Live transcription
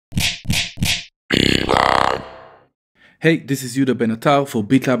Hey, this is ben-atar for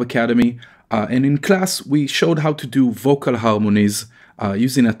BeatLab Academy, and in class we showed how to do vocal harmonies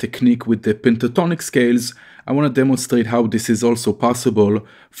using a technique with the pentatonic scales. I want to demonstrate how this is also possible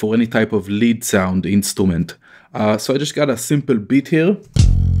for any type of lead sound instrument. So I just got a simple beat here.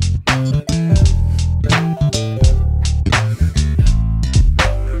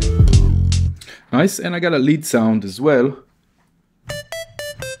 Nice, and I got a lead sound as well.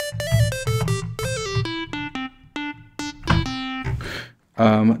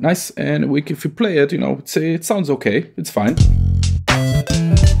 Nice, and if you play it, it sounds okay, it's fine.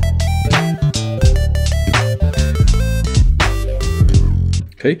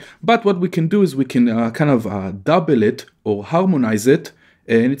 Okay, but what we can do is we can double it or harmonize it,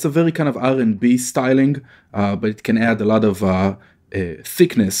 and it's a very kind of RnB styling, but it can add a lot of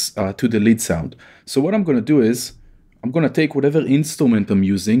thickness to the lead sound. So what I'm going to do is I'm going to take whatever instrument I'm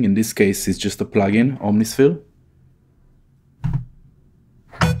using. In this case, it's just a plugin, Omnisphere.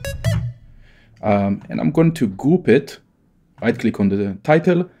 And I'm going to group it, right click on the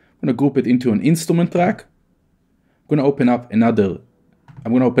title, I'm going to group it into an instrument track. I'm going to open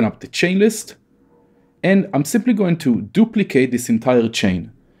up the chain list, and I'm simply going to duplicate this entire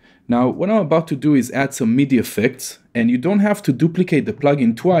chain. Now, what I'm about to do is add some MIDI effects, and you don't have to duplicate the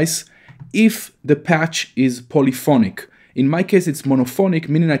plugin twice if the patch is polyphonic. In my case, it's monophonic,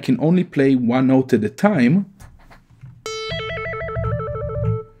 meaning I can only play one note at a time.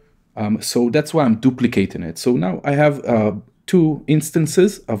 So that's why I'm duplicating it. So now I have two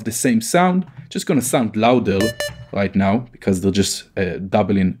instances of the same sound. Just going to sound louder right now because they're just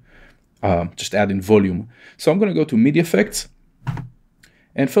doubling, just adding volume. So I'm going to go to MIDI effects.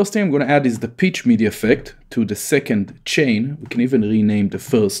 And first thing I'm going to add is the pitch MIDI effect to the second chain. We can even rename the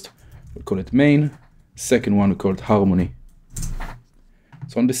first. We'll call it main. Second one, we call it harmony.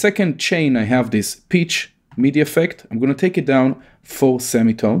 So on the second chain, I have this pitch MIDI effect. I'm going to take it down 4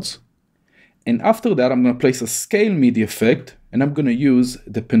 semitones. And after that, I'm going to place a scale MIDI effect, and I'm going to use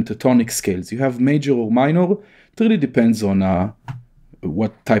the pentatonic scales. You have major or minor. It really depends on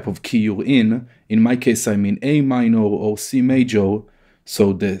what type of key you're in. In my case, I'm in A minor or C major.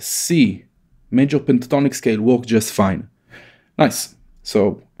 So the C major pentatonic scale works just fine. Nice.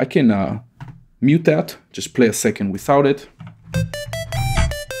 So I can mute that, just play a second without it.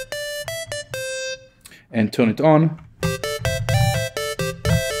 And turn it on.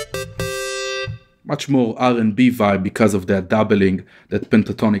 Much more RnB vibe because of that doubling, that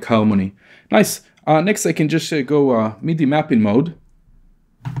pentatonic harmony. Nice. Next, I can just go MIDI mapping mode.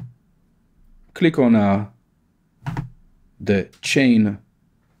 Click on the chain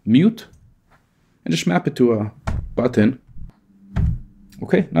mute and just map it to a button.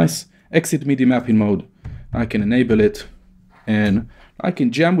 Okay, nice. Exit MIDI mapping mode. I can enable it and I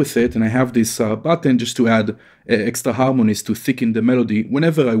can jam with it, and I have this button just to add extra harmonies to thicken the melody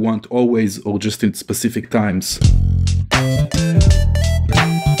whenever I want, always or just in specific times.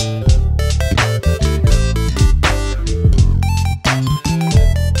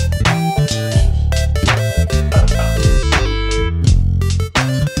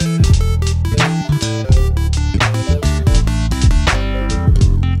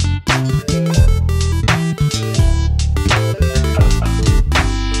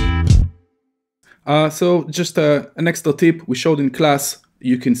 So just an extra tip we showed in class. As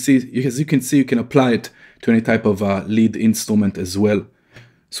you can see, you can apply it to any type of lead instrument as well.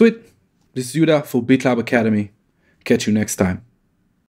 Sweet. This is Yuda for BeatLab Academy. Catch you next time.